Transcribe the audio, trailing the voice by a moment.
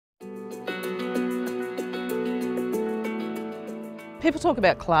People talk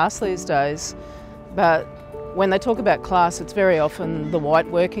about class these days, but when they talk about class, it's very often the white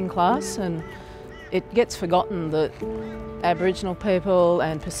working class, and it gets forgotten that Aboriginal people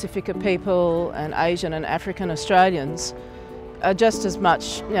and Pacifica people and Asian and African Australians are just as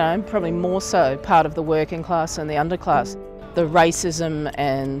much, probably more so, part of the working class and the underclass. The racism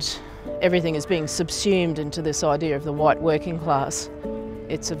and everything is being subsumed into this idea of the white working class.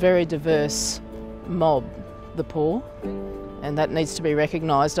 It's a very diverse mob, the poor, and that needs to be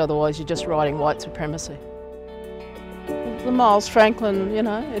recognised, otherwise you're just writing white supremacy. The Miles Franklin,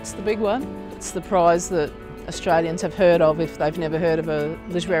 it's the big one. It's the prize that Australians have heard of if they've never heard of a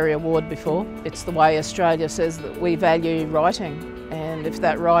literary award before. It's the way Australia says that we value writing, and if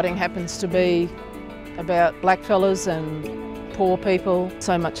that writing happens to be about blackfellas and poor people,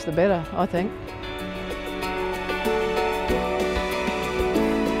 so much the better, I think.